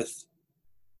 10 with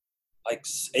like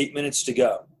 8 minutes to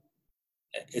go.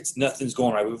 Nothing's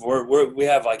going right. We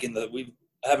have like we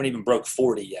haven't even broke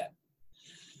 40 yet.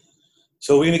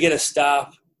 So we get a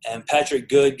stop, and Patrick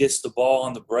Good gets the ball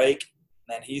on the break,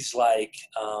 and he's like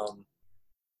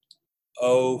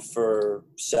 0 for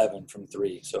 7 from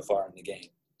 3 so far in the game.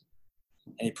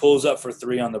 And he pulls up for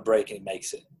 3 on the break, and he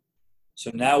makes it.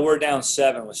 So now we're down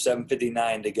 7 with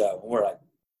 7:59 to go. And we're like,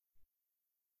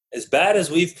 as bad as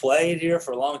we've played here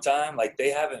for a long time, like,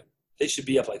 they should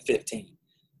be up like 15,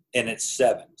 and it's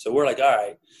 7. So we're like, all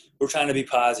right, we're trying to be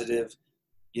positive,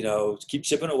 keep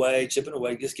chipping away,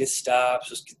 just get stops,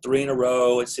 just get 3 in a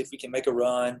row. Let's see if we can make a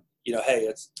run. Hey,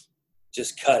 let's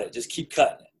just cut it. Just keep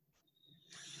cutting it.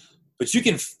 But you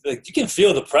can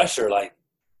feel the pressure. Like,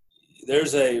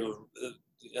 there's a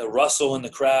rustle in the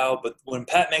crowd. But when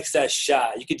Pat makes that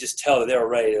shot, you could just tell that they were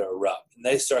ready to erupt, and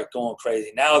they start going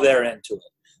crazy. Now they're into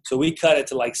it. So we cut it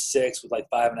to like 6 with like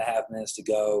 5.5 minutes to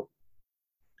go.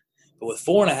 But with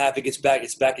 4.5, it's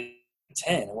back at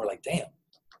 10, and we're like, damn,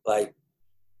 like,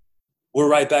 we're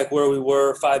right back where we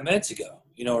were 5 minutes ago,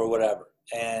 or whatever.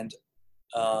 And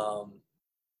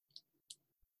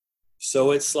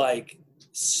so it's like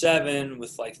 7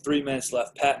 with like 3 minutes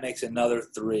left. Pat makes another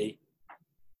 3.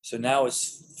 So now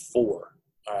it's 4.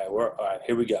 All right,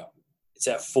 here we go. It's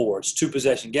at 4. It's 2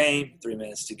 possession game, 3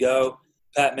 minutes to go.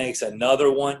 Pat makes another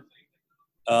one.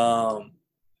 I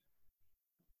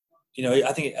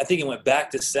think it went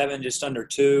back to 7, just under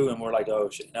 2, and we're like, oh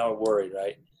shit, now we're worried,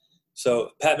 right?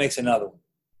 So Pat makes another one.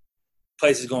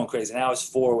 Place is going crazy. Now it's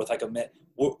 4 with like a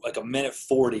minute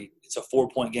 40. It's a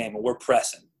 4-point game, and we're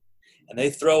pressing. And they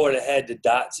throw it ahead to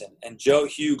Dotson. And Joe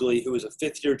Hughley, who was a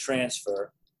 5th-year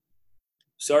transfer,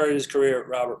 started his career at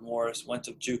Robert Morris, went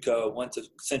to JUCO, went to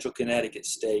Central Connecticut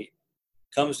State,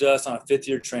 comes to us on a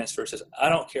 5th-year transfer, says, I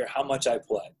don't care how much I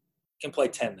play. I can play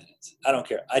 10 minutes. I don't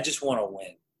care. I just want to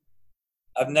win.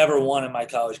 I've never won in my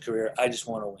college career. I just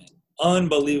want to win.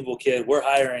 Unbelievable kid. We're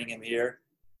hiring him here.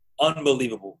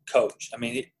 unbelievable coach. I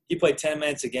mean, he played 10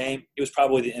 minutes a game. He was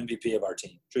probably the MVP of our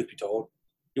team, truth be told.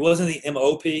 He wasn't the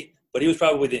MOP, but he was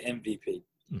probably the MVP.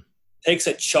 Takes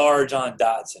a charge on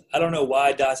Dotson. I don't know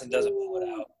why Dotson doesn't pull it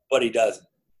out, but he doesn't.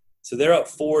 So they're up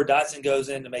 4. Dotson goes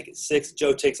in to make it 6.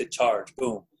 Joe takes a charge.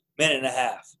 Boom. Minute and a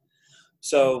half.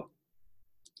 So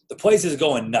the place is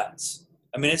going nuts.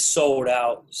 I mean, it's sold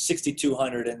out,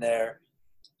 6,200 in there,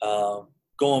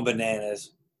 going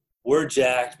bananas. We're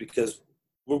jacked because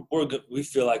we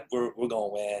feel like we're going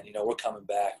to win. You know, we're coming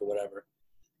back or whatever.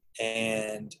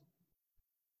 And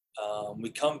we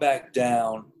come back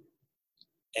down,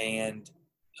 and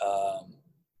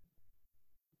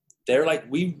they're like,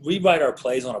 we write our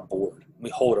plays on a board. We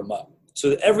hold them up.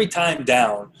 So that every time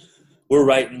down, we're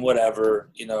writing whatever,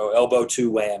 you know, elbow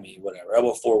 2 whammy, whatever,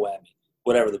 elbow 4 whammy,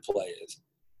 whatever the play is.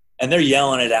 And they're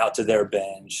yelling it out to their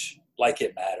bench like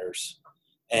it matters.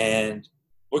 And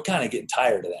we're kind of getting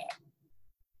tired of that.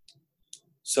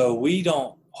 So we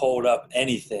don't hold up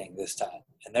anything this time.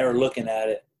 And they're looking at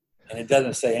it, and it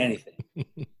doesn't say anything.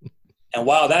 And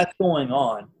while that's going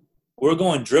on, we're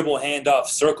going dribble, handoff,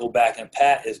 circle back, and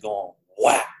Pat is going,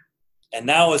 wow. And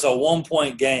now it's a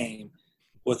 1-point game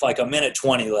with like a minute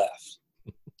 20 left.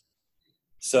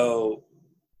 So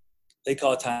they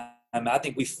call time. I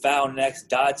think we foul next.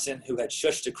 Dodson, who had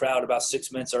shushed the crowd about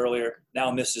 6 minutes earlier,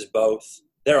 now misses both.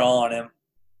 They're on him.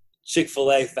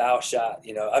 Chick-fil-A foul shot.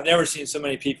 You know, I've never seen so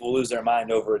many people lose their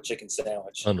mind over a chicken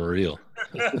sandwich. Unreal.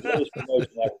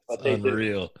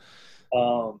 Unreal.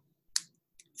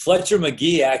 Fletcher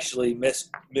McGee actually missed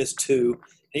 2.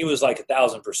 He was like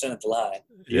 1,000% at the line.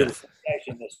 Beautiful. He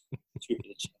actually missed 2 for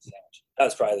the chicken sandwich. That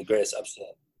was probably the greatest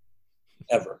upset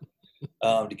ever,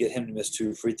 to get him to miss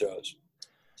 2 free throws.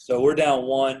 So we're down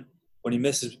 1.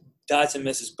 When Dodson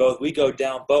misses both, we go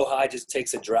down. Bo High just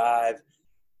takes a drive.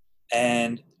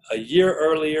 And a year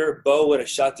earlier, Bo would have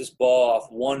shot this ball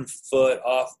off 1 foot,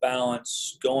 off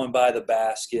balance, going by the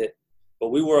basket. But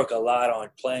we work a lot on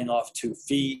playing off 2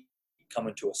 feet,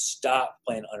 coming to a stop,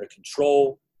 playing under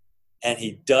control. And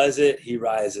he does it. He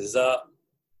rises up,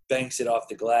 banks it off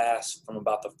the glass from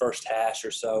about the first hash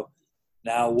or so.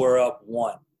 Now we're up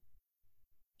 1,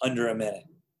 under a minute.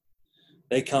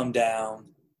 They come down.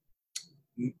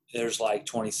 There's like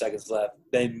 20 seconds left.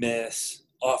 They miss.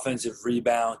 Offensive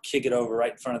rebound, kick it over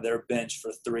right in front of their bench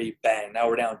for 3. Bang. Now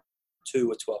we're down 2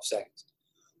 with 12 seconds.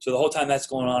 So the whole time that's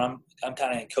going on, I'm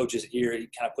kind of in coach's ear. He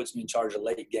kind of puts me in charge of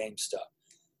late game stuff.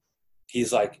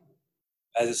 He's like,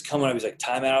 as it's coming up, he's like,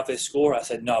 timeout if they score. I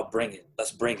said, no, bring it.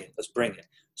 Let's bring it. Let's bring it.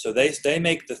 So they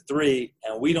make the 3,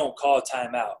 and we don't call a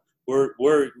timeout.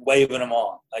 We're waving them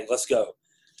on. Like, let's go.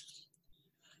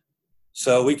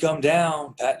 So we come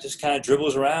down. Pat just kind of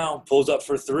dribbles around, pulls up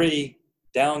for 3,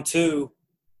 down 2.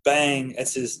 Bang.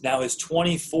 It's now his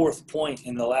 24th point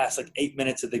in the last 8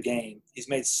 minutes of the game. He's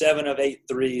made 7 of 8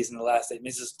 threes in the last 8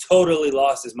 minutes. He's just totally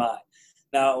lost his mind.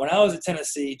 Now, when I was at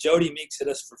Tennessee, Jody Meeks hit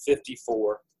us for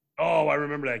 54. Oh, I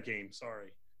remember that game.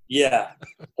 Sorry. Yeah.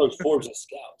 Coach Forbes is a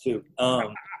scout, too.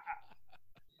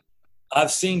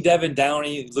 I've seen Devin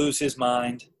Downey lose his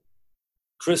mind.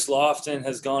 Chris Lofton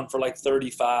has gone for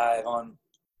 35 on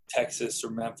Texas or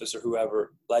Memphis or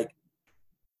whoever.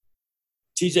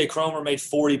 TJ Cromer made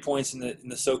 40 points in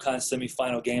the SoCon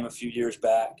semifinal game a few years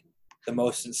back, the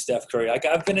most in Steph Curry.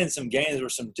 I've been in some games where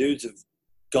some dudes have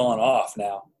gone off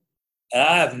now, and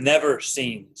I have never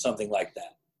seen something like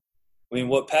that. I mean,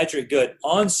 what Patrick Good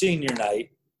on senior night,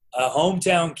 a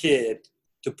hometown kid,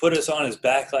 to put us on his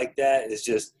back like that is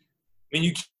just – I mean,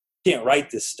 you can't write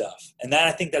this stuff. And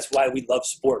I think that's why we love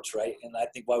sports, right? And I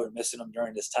think why we're missing them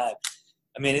during this time.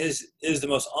 I mean, it is the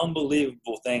most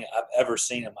unbelievable thing I've ever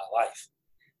seen in my life.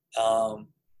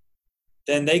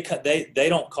 Then they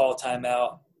don't call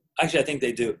timeout. Actually, I think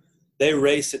they do. They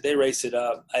race it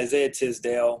up. Isaiah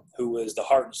Tisdale, who was the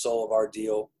heart and soul of our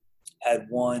deal,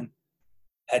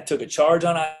 took a charge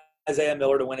on Isaiah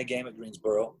Miller to win a game at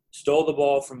Greensboro, stole the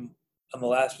ball from the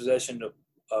last possession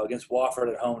against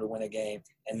Wofford at home to win a game,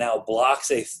 and now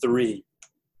blocks a 3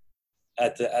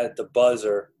 at the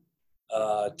buzzer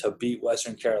to beat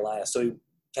Western Carolina. So he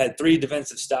had 3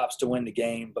 defensive stops to win the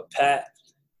game, but Pat,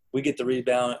 we get the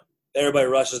rebound. Everybody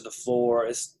rushes the floor.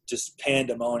 It's just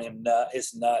pandemonium.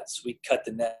 It's nuts. We cut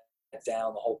the net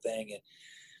down, the whole thing.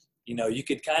 And, you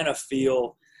could kind of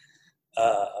feel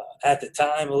at the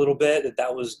time a little bit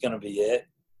that was going to be it.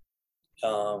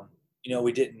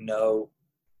 We didn't know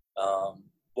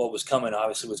what was coming,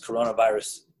 obviously, with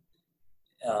coronavirus.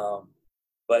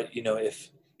 But, if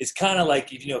it's kind of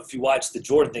like, if you watch the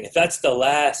Jordan thing, if that's the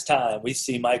last time we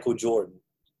see Michael Jordan,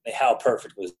 how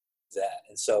perfect was that?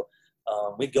 And so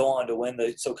we go on to win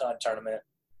the SoCon tournament,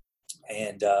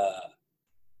 and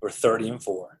we're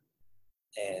 30-4.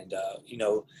 And,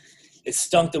 it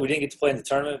stunk that we didn't get to play in the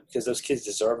tournament because those kids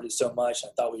deserved it so much. I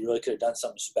thought we really could have done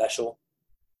something special.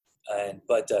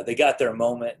 But they got their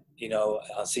moment,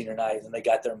 on senior night, and they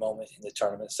got their moment in the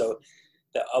tournament. So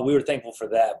we were thankful for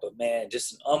that. But, man,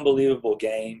 just an unbelievable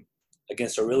game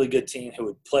against a really good team who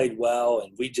had played well,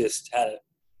 and we just had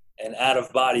an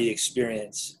out-of-body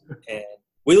experience. And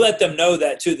we let them know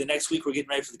that, too. The next week we're getting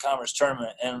ready for the conference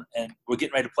tournament, and we're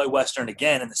getting ready to play Western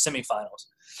again in the semifinals.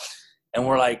 And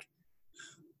we're like,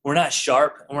 we're not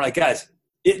sharp. And we're like, guys,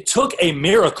 it took a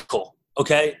miracle,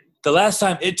 okay? The last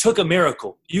time it took a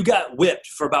miracle. You got whipped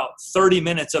for about 30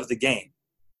 minutes of the game,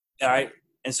 all right?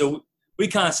 And so we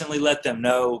constantly let them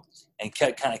know and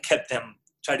tried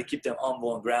to keep them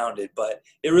humble and grounded. But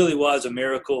it really was a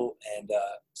miracle, and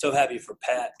so happy for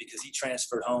Pat because he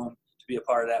transferred home to be a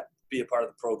part of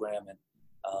the program, and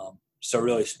just a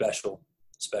really special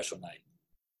night.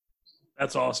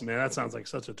 That's awesome, man. That sounds like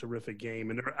such a terrific game.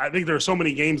 And I think there are so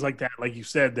many games like that, like you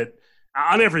said, that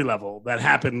on every level that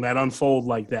happen, that unfold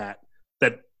like that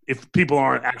if people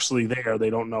aren't actually there, they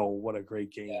don't know what a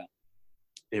great game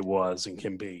it was and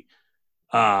can be.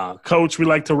 Coach, we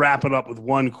like to wrap it up with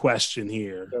one question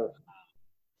here. Sure.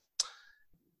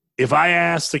 If I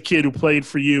asked a kid who played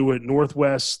for you at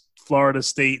Northwest Florida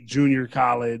State Junior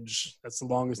College, that's the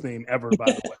longest name ever, by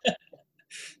the way.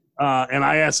 And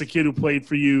I asked a kid who played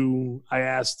for you, I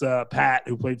asked Pat,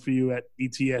 who played for you at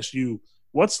ETSU,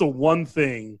 what's the one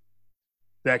thing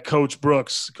that Coach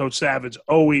Savage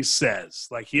always says?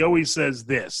 Like, he always says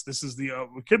this. This is it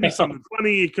could be something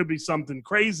funny. It could be something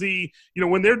crazy.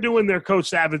 When they're doing their Coach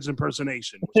Savage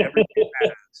impersonation, which every kid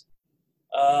has.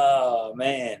 Oh,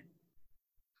 man.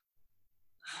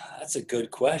 That's a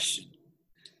good question.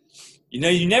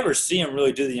 You never see him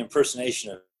really do the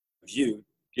impersonation of you.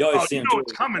 You always see him do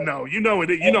it's coming, though. You know it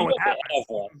happens.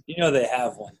 They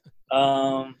have one.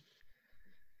 Oh,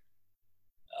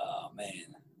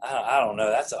 man. I don't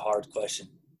know. That's a hard question.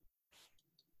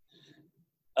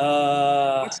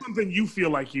 What's something you feel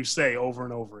like you say over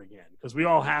and over again? Because we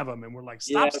all have them, and we're like,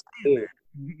 stop saying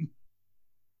that.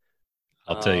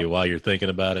 I'll tell you why you're thinking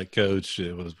about it, Coach.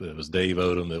 It was Dave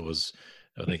Odom that was –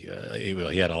 I think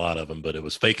he had a lot of them, but it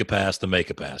was fake a pass to make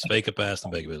a pass, fake a pass to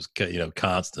make a pass. It was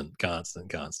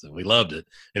constant. We loved it,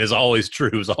 and it's always true.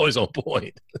 It was always on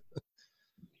point.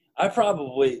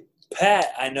 Pat,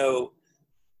 I know,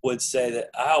 would say that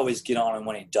I always get on him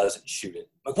when he doesn't shoot it.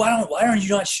 Like, why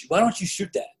don't you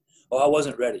shoot that? Well, I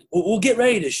wasn't ready. We'll get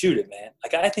ready to shoot it, man.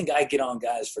 Like, I think I get on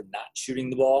guys for not shooting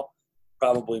the ball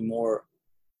probably more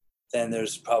than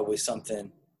there's probably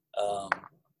something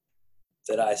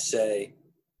that I say.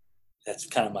 That's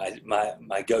kind of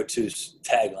my go-to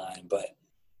tagline. But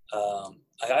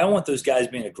I want those guys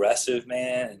being aggressive,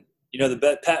 man. And,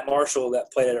 Pat Marshall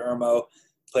that played at Irmo,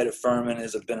 played at Furman,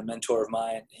 has been a mentor of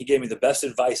mine. He gave me the best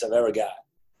advice I've ever got.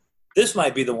 This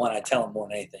might be the one I tell him more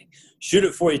than anything. Shoot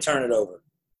it before you turn it over.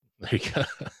 There you go.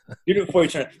 Shoot it before you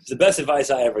turn it. It's the best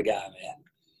advice I ever got, man.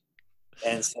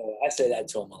 And so I say that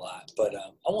to him a lot. But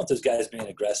I want those guys being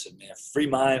aggressive, man. Free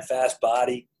mind, fast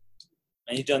body.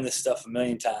 And you've done this stuff a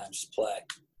million times. Just play.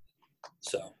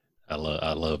 So I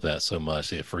love that so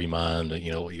much. Yeah, free mind.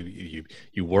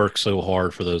 You work so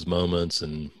hard for those moments,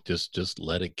 and just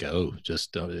let it go.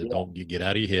 Just don't get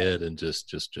out of your head and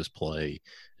just play.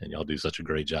 And y'all do such a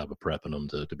great job of prepping them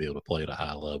to be able to play at a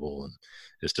high level. And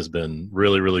it's just been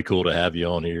really, really cool to have you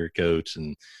on here, Coach.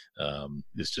 And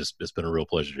it's been a real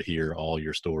pleasure to hear all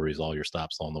your stories, all your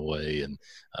stops on the way. And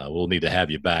we'll need to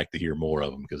have you back to hear more of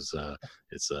them because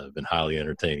it's been highly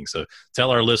entertaining. So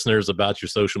tell our listeners about your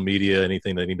social media,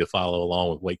 anything they need to follow along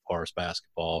with Wake Forest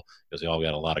basketball, because they all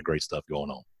got a lot of great stuff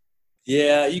going on.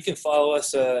 Yeah, you can follow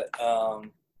us at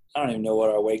I don't even know what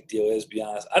our Wake deal is, to be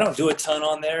honest. I don't do a ton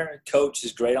on there. Coach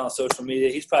is great on social media.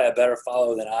 He's probably a better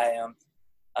follower than I am.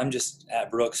 I'm just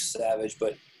at Brooks Savage.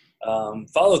 But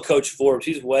follow Coach Forbes.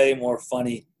 He's way more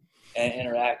funny and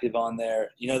interactive on there.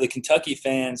 The Kentucky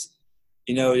fans,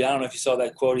 I don't know if you saw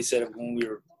that quote he said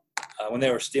when they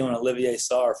were stealing Olivier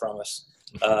Sarr from us.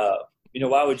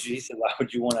 Why would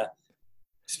you want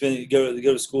to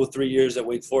go to school 3 years at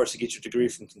Wake Forest to get your degree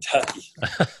from Kentucky?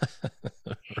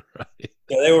 Right.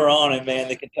 Yeah, they were on it, man.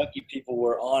 The Kentucky people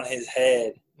were on his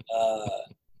head.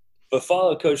 But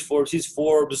follow Coach Forbes. He's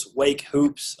Forbes Wake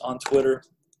Hoops on Twitter.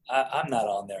 I'm not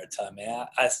on there a ton, man.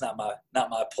 That's not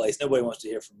my place. Nobody wants to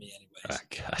hear from me anyways. I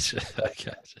gotcha.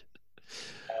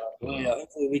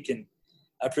 Hopefully we can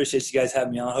 – I appreciate you guys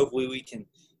having me on. Hopefully we can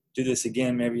do this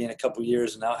again maybe in a couple of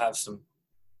years, and I'll have some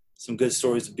good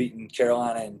stories of beating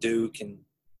Carolina and Duke, and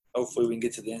hopefully we can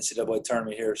get to the NCAA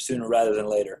tournament here sooner rather than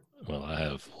later. Well, I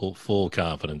have full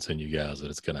confidence in you guys that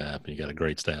it's going to happen. You got a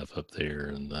great staff up there,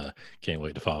 and can't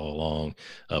wait to follow along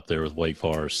up there with Wake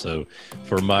Forest. So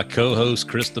for my co-host,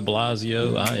 Chris de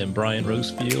Blasio, I am Brian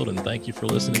Rosefield, and thank you for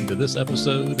listening to this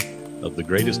episode of The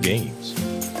Greatest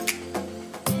Games.